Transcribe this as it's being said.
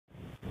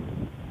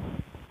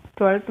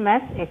12th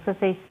math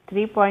exercise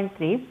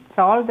 3.3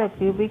 solve the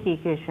cubic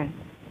equation.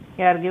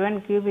 You are given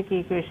cubic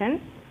equation.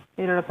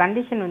 இதோட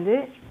condition வந்து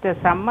the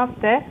sum of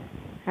the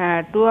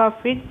two of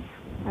its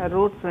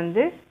roots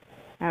வந்து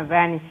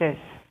vanishes.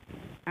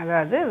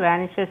 அதாவது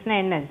vanishes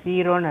என்ன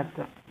 0 ன்னு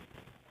அர்த்தம்.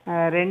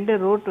 ரெண்டு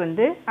ரூட்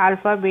வந்து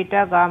ஆல்ஃபா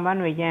பீட்டா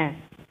காமான்னு வையேன்.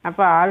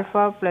 அப்போ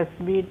alpha plus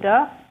beta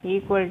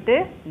equal to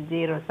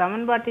 0.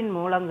 சமன்பாட்டின்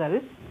மூலங்கள்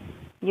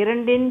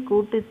இரண்டின்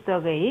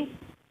கூட்டுத்தொகை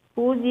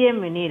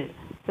 0 எனில்,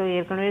 ஸோ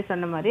ஏற்கனவே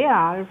சொன்ன மாதிரி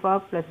alpha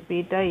plus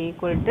beta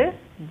equal to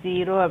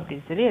 0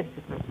 அப்படின்னு சொல்லி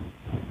எடுத்துக்கலாம்.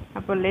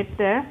 அப்போ let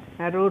the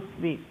roots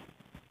B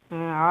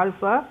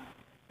alpha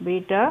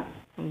beta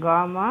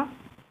gamma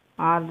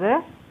R the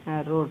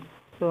roots.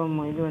 So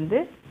இது வந்து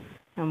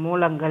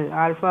மூலங்கள்,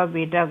 ஆல்ஃபா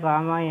பீட்டா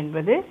காமா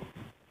என்பது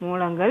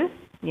மூலங்கள்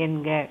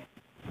என்க.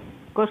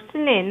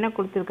 கொஸ்டினில் என்ன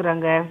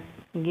கொடுத்துருக்குறாங்க?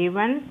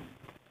 given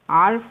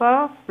alpha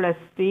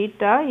plus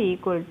beta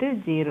equal to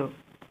 0.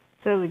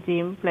 So which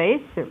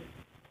implies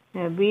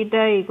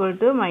beta equal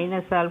to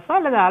minus alpha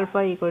அல்லது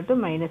alpha equal to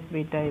minus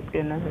beta, இப்படி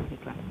என்ன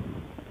சொல்லிக்கலாம்.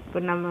 இப்போ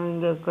நம்ம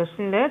இங்கே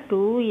கொஸ்டினில்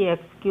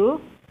 2x³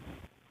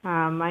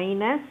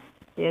 minus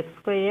X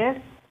square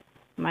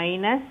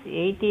minus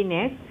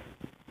 18x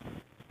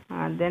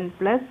then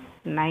plus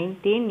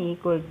 19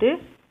 equal to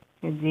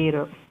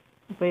 0.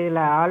 இப்போ இதில்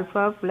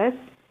alpha plus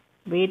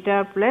beta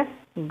plus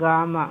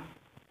gamma,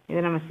 இதை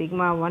நம்ம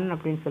சிக்மா 1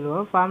 அப்படின்னு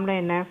சொல்லுவோம். ஃபார்முலா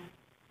என்ன?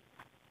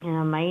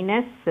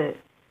 மைனஸ்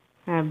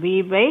பி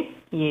பை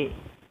ஏ.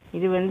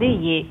 இது வந்து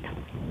ஏ.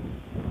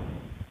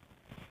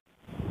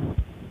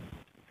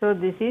 So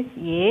this is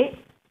a,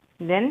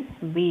 then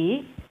B,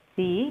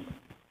 C,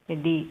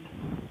 D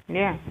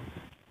இல்லையா?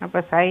 அப்போ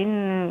சைன்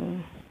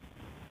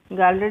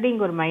இங்கே ஆல்ரெடி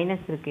இங்கே ஒரு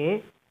மைனஸ்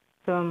இருக்குது.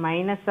 So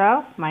minus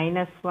of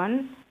minus 1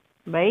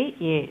 by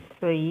A,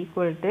 so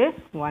equal to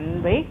 1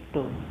 by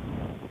 2.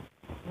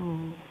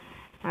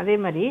 அதே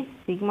மாதிரி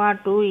சிக்மா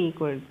 2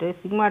 ஈக்குவல் டு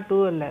சிக்மா 2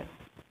 இல்லை,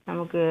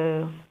 நமக்கு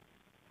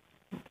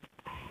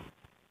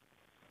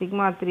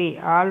sigma 3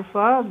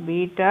 alpha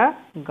beta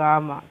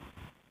gamma.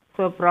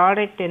 So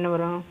product என்ன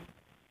வரும்?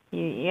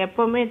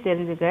 எப்போவுமே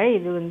தெரிஞ்சுக்க,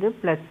 இது வந்து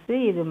ப்ளஸ்ஸு,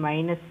 இது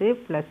minus,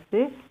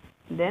 plus,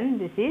 then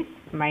this is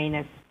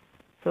minus.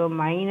 So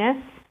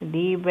minus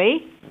D by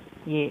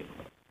A.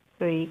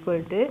 So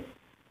equal to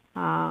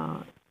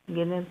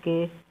இங்கே என்ன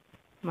இருக்குது?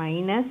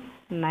 Minus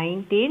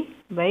 19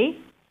 by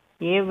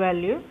A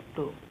value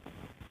 2.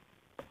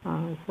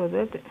 So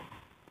that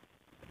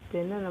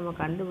என்ன நம்ம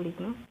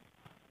கண்டுபிடிக்கணும்?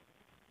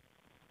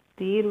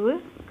 தீர்வு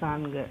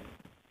காண்க.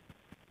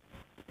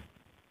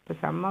 இப்போ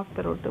some of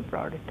the root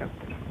product of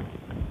the root.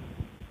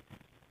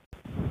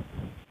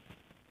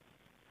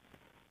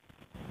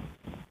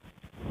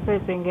 So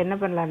இப்போ இங்கே என்ன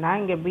பண்ணலான்னா,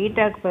 இங்கே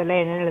பீட்டாக்கு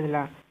பதிலாக என்ன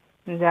எழுதலாம்?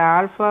 இந்த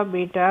alpha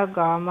beta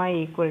gamma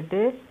equal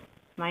to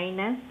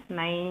minus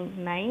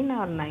 9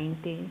 R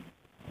 19.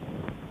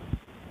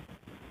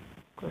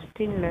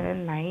 கொஸ்டினில்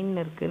 9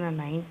 இருக்குது, நான்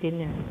 19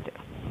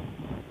 எழுதிட்டேன்.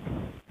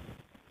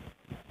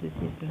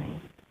 This is 9.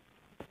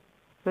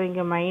 ஸோ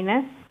இங்கே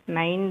மைனஸ்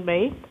 9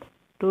 பை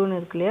 2ன்னு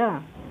இருக்கு இல்லையா?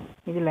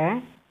 இதில்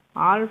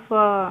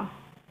ஆல்ஃபா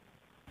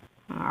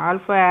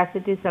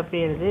ஆசிட்டிஸ் அப்படி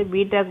எழுது.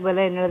 பீட்டாக்கு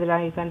பதிலாக என்ன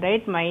எழுதலாம்? You can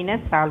write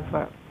minus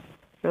alpha.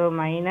 So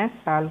minus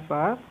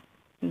alpha,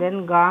 then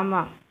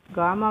gamma.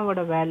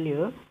 காமாவோட value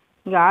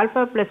இங்கே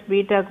ஆல்ஃபா ப்ளஸ்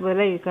பீட்டாக்கு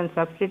பதிலாக you can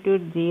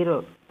substitute 0.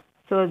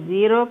 So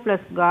 0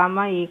 plus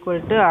gamma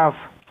equal to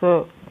of. So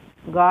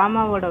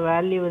காமாவோட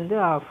value வந்து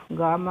ஆஃப்.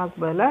 காமாக்கு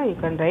பதிலாக யூ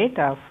கேன்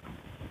ரைட் ஆஃப்.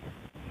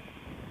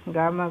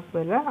 காமாக்கு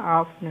பதிலாக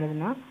ஆஃப்னு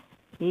எழுதுனா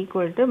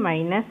ஈக்குவல் டு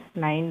மைனஸ்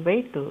 9 பை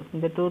 2.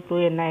 இந்த 2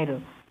 என்ன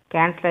ஆயிரும்?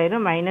 Cancel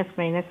ஆயிரும். மைனஸ்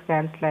மைனஸ்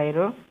கேன்சல்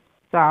ஆயிரும்.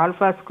 So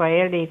alpha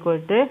squared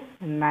equal to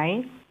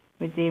 9,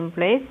 which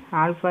implies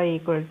alpha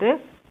equal to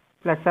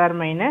plus or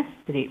minus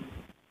 3.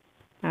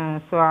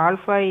 So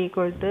alpha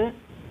equal to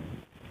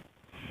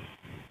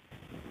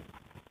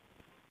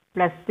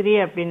plus 3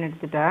 அப்படின்னு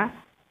எடுத்துட்டா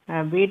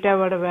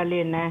பீட்டாவோட வேல்யூ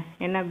என்ன?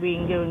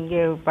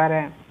 இங்கே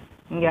பாரு,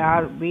 இங்கே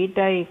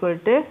beta equal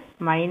to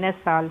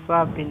minus alpha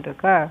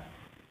அப்படின்ட்டுருக்கா.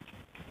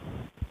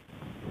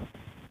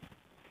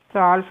 So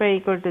alpha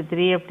equal to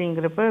 3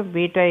 அப்படிங்கிறப்ப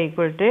beta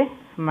equal to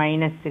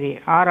minus 3,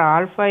 R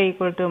alpha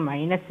equal to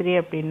minus 3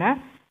 அப்படின்னா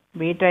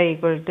beta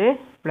equal to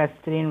plus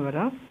 3ன்னு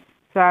வரும்.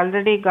 So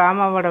already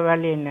காமாவோட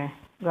value என்ன?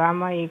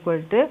 காமா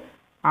ஈக்குவல் டு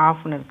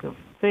ஆஃப்னு இருக்குது.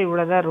 ஸோ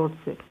இவ்வளோ தான்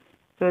roots.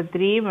 So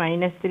 3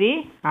 minus 3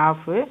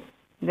 off,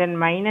 then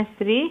minus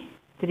 3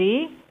 3,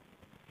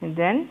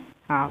 then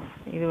of.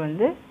 இது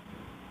வந்து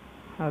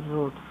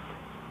roots.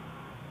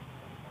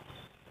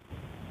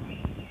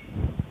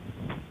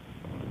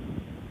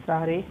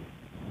 Sorry,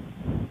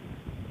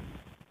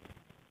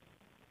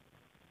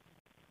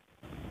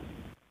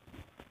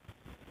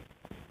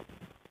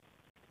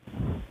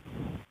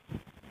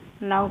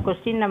 now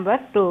question number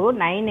 2,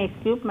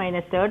 9x³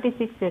 minus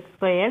 36x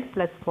squared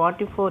plus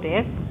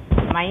 44x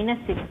minus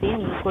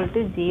 16 equal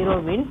to 0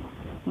 win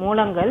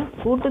மூலங்கள்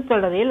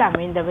கூட்டுத்தொடரில்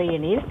அமைந்தவை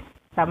எனில்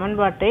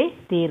சமன்பாட்டை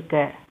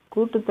தீர்க்க.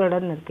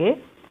 கூட்டுத்தொடர்னு இருக்கு.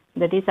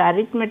 that is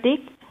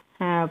arithmetic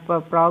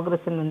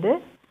progression வந்து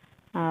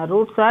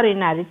roots are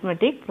in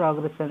arithmetic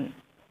progression.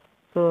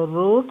 So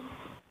roots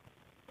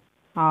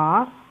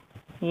are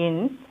in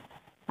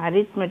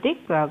arithmetic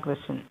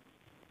progression.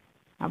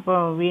 அப்போ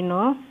we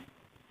know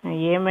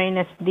a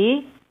minus d,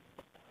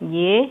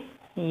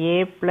 a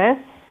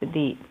plus d.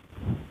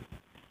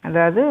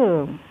 அதாவது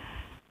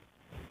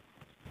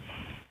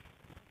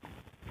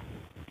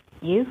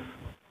if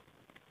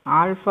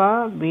alpha,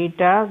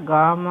 beta,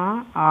 gamma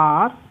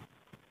are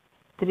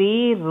 3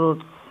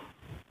 roots.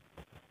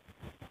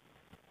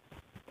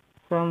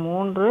 So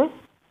 3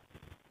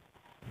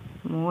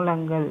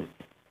 மூலங்கள்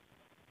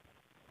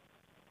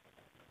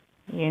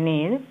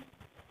எனில்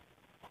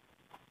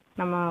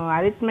நம்ம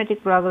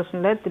அரித்மெட்டிக்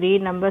ப்ராக்ரஷனில் 3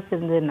 நம்பர்ஸ்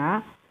இருந்ததுன்னா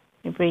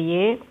இப்போ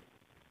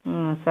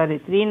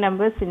three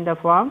numbers இந்த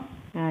form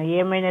a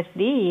minus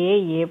D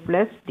A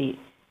plus D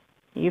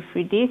if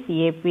it is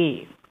AB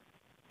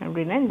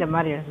அப்படின்னா இந்த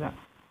மாதிரி எழுதலாம்.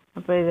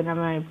 அப்போ இது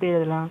நம்ம எப்படி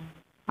எழுதலாம்?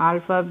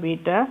 Alpha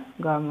beta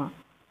gamma.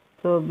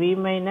 So B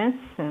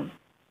minus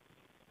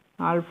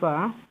alpha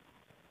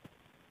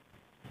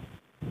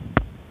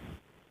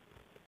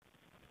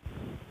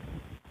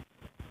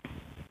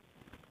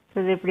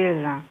இது எப்படி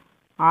எழுதலாம்?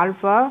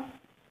 ஆல்ஃபா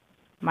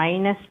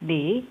மைனஸ் டி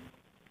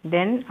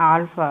தென்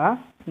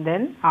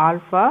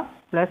ஆல்ஃபா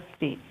ப்ளஸ்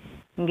டி.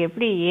 இங்கே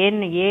எப்படி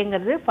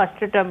ஏங்கிறது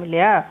ஃபஸ்ட்டு டேர்ம்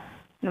இல்லையா?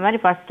 இந்த மாதிரி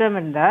ஃபஸ்ட் டேர்ம்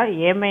இருந்தால்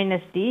ஏ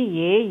மைனஸ் டி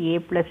ஏ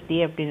ப்ளஸ் டி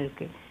அப்படின்னு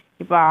இருக்குது.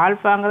 இப்போ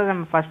ஆல்ஃபாங்கிறது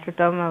நம்ம ஃபஸ்ட்டு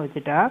டேர்மை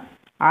வச்சுட்டா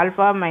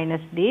alpha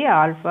minus D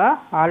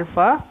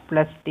alpha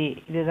plus D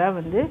இதுதான்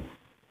வந்து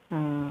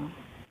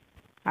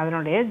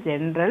அதனுடைய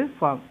ஜென்ரல்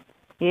ஃபார்ம்.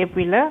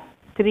 ஏபியில்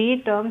 3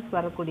 டேர்ம்ஸ்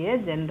வரக்கூடிய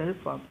ஜென்ரல்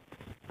ஃபார்ம்.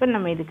 இப்போ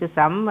நம்ம இதுக்கு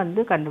சம்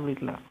வந்து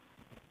கண்டுபிடிக்கலாம்.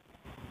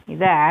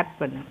 இதை ஆட்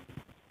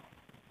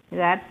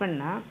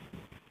பண்ணால்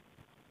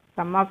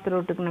சம் ஆஃப் த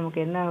ரூட்டுக்கு நமக்கு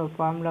என்ன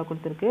ஃபார்முலா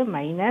கொடுத்துருக்கு?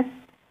 மைனஸ்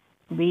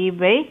பி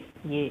பை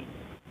ஏ.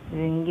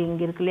 இது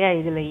இங்கே இருக்கு இல்லையா?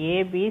 இதில்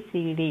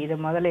ஏபிசிடி இதை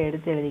முதல்ல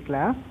எடுத்து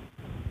எழுதிக்கலாம்.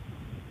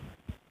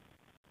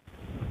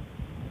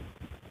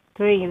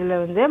 ஸோ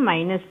இதில் வந்து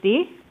minus D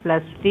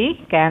plus D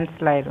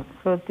cancel ஆயிடும்.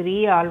 So 3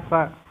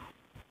 alpha.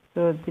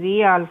 So 3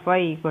 alpha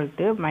equal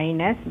to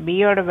minus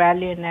பியோட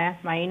வேல்யூ என்ன?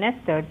 மைனஸ்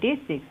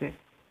 36.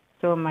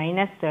 ஸோ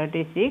மைனஸ்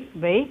 36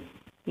 பை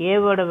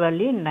ஏவோட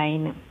வேல்யூ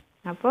 9.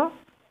 அப்போ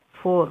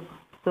 4.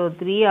 So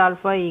 3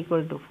 alpha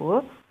equal to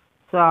 4.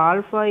 So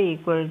alpha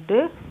equal to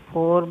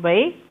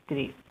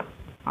 4/3.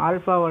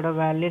 ஆல்ஃபாவோட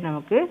value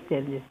நமக்கு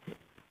தெரிஞ்சிச்சு.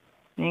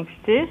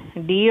 நெக்ஸ்ட்டு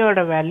டியோட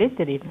வேல்யூ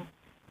தெரியணும்.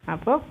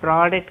 அப்போ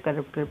ப்ராடக்ட்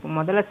கண்டுபிடிப்போம்.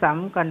 முதல்ல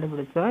சம்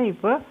கண்டுபிடிச்சோம்.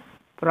 இப்போ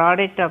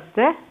product of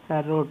the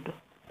root.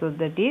 So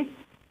that is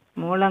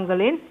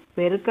மூலங்களின்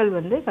பெருக்கல்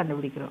வந்து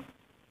கண்டுபிடிக்கிறோம்.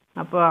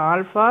 அப்போ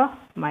alpha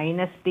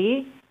minus D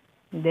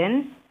then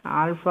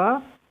alpha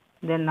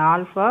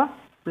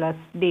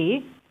plus D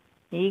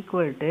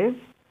equal to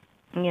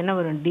இங்கே என்ன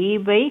வரும்? டி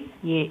பை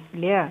ஏ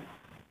இல்லையா?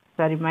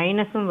 சாரி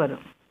மைனஸும்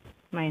வரும்.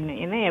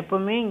 ஏன்னா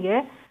எப்போவுமே இங்கே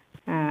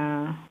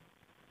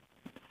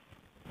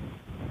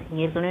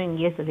ஏற்கனவே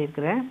இங்கேயே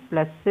சொல்லியிருக்கிறேன்.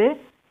 ப்ளஸ்ஸு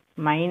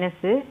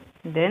மைனஸு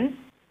தென்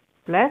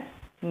ப்ளஸ்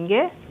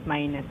இங்கே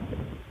மைனஸ்.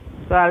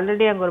 ஸோ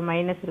ஆல்ரெடி அங்கே ஒரு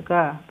மைனஸ்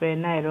இருக்கா? இப்போ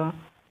என்ன ஆயிரும்?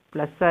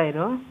 ப்ளஸ்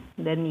ஆயிரும்.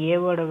 தென்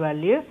ஏவோட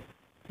வேல்யூ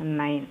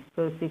 9.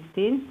 ஸோ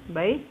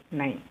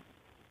 16/9.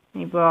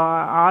 இப்போ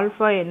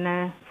ஆல்ஃபா என்ன?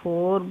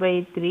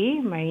 4/3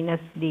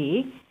 minus D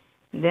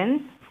then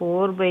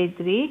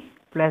 4/3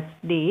 plus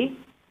D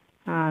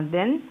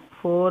then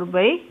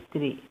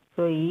 4/3.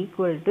 So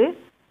equal to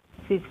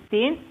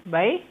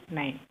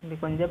 16/9. இது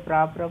கொஞ்சம்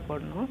ப்ராப்பராக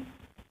போடணும்.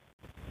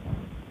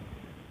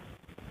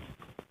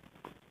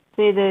 ஸோ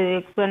இது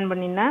எக்ஸ்பேண்ட்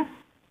பண்ணினா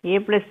a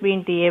plus b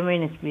into a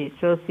minus b.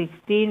 So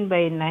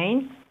 16/9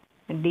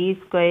 d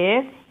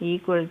square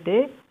equal to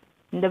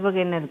இந்த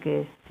பக்கம் என்ன இருக்கு?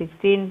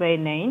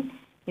 16/9.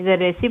 இதை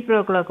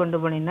ரெசிப்ரோக்கலாக கொண்டு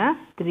போனீங்கன்னா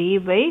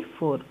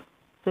 3/4.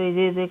 ஸோ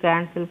இது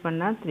கேன்சல்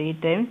பண்ணால் 3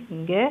 times,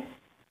 இங்கே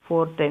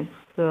 4 times.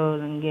 ஸோ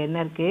இங்கே என்ன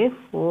இருக்குது?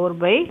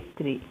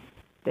 4/3.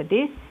 That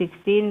is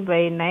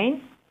 16/9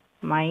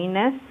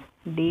 minus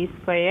d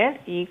square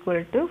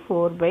equal to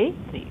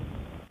 4/3.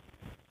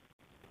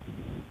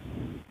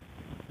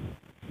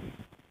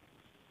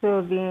 So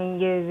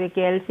இங்கே இதுக்கு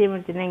எல்சிஎம்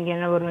எடுத்திங்கன்னா இங்கே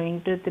என்ன வரும்?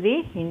 Into 3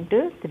 into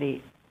 3.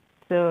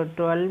 So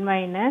 12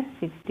 minus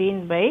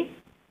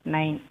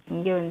 16/9.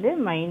 இங்கே வந்து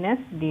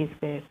minus D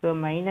square. So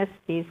minus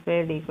D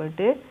square equal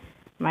to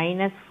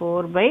minus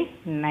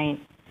 4/9.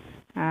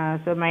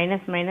 So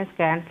minus minus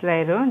cancel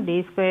ஆயிரும். D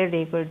square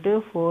equal to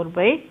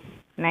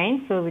 4/9.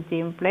 So which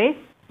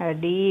implies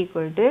D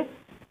equal to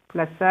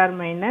plus R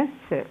minus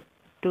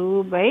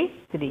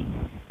 2/3.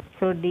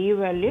 So D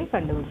value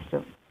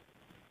கண்டுபிடிச்சிட்டோம்.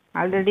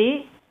 Already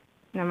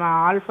நம்ம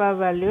alpha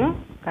value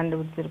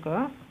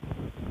கண்டுபிடிச்சிருக்கோம்.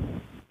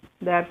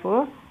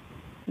 therefore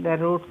the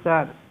roots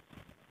are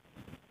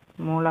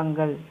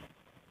மூலங்கள்.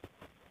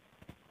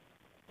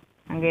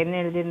 அங்கே என்ன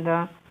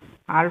எழுதியிருந்தோம்?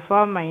 Alpha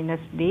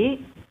minus D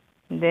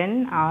தென்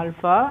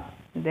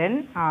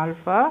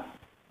alpha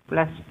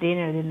plus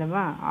டின்னு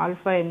எழுதியிருந்தோமா?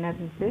 Alpha என்ன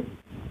இருந்துச்சு?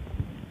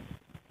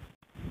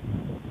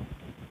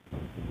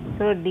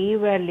 So D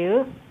value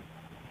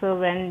so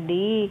when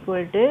D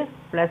equal to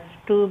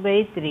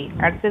 +2/3.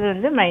 அடுத்தது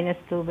வந்து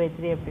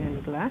 -2/3 அப்படின்னு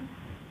இருக்கலாம்.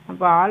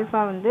 அப்போ ஆல்ஃபா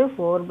வந்து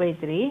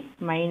 4/3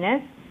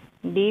 மைனஸ்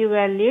டி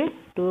வேல்யூ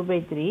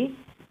 2/3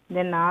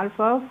 தென்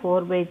ஆல்ஃபா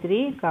 4/3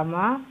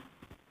 கமா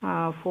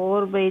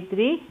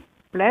 4/3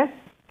 ப்ளஸ்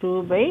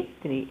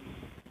 2/3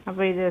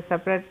 அப்போ இதை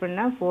செப்பரேட்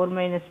பண்ணால் 4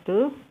 minus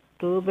 2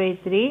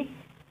 2/3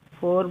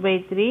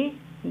 4/3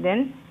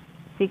 தென்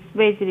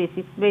 6/3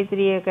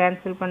 6/3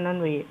 கேன்சல்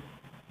பண்ணோன்னு வை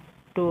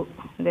 2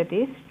 that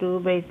is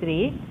 2/3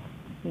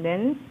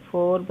 then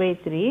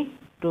 4/3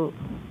 2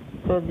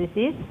 so this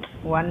is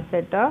one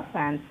set of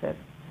answer.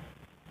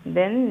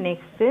 Then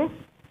next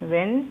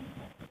when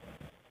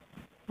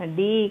d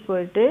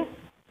equal to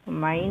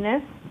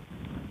minus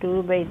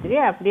 2/3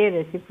 அப்படியே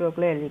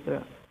reciprocal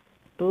எழுதிக்கிறோம்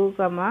 2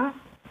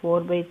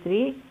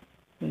 4/3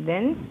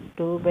 then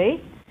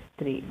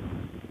 2/3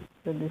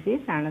 so this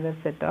is another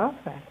set of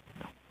answer.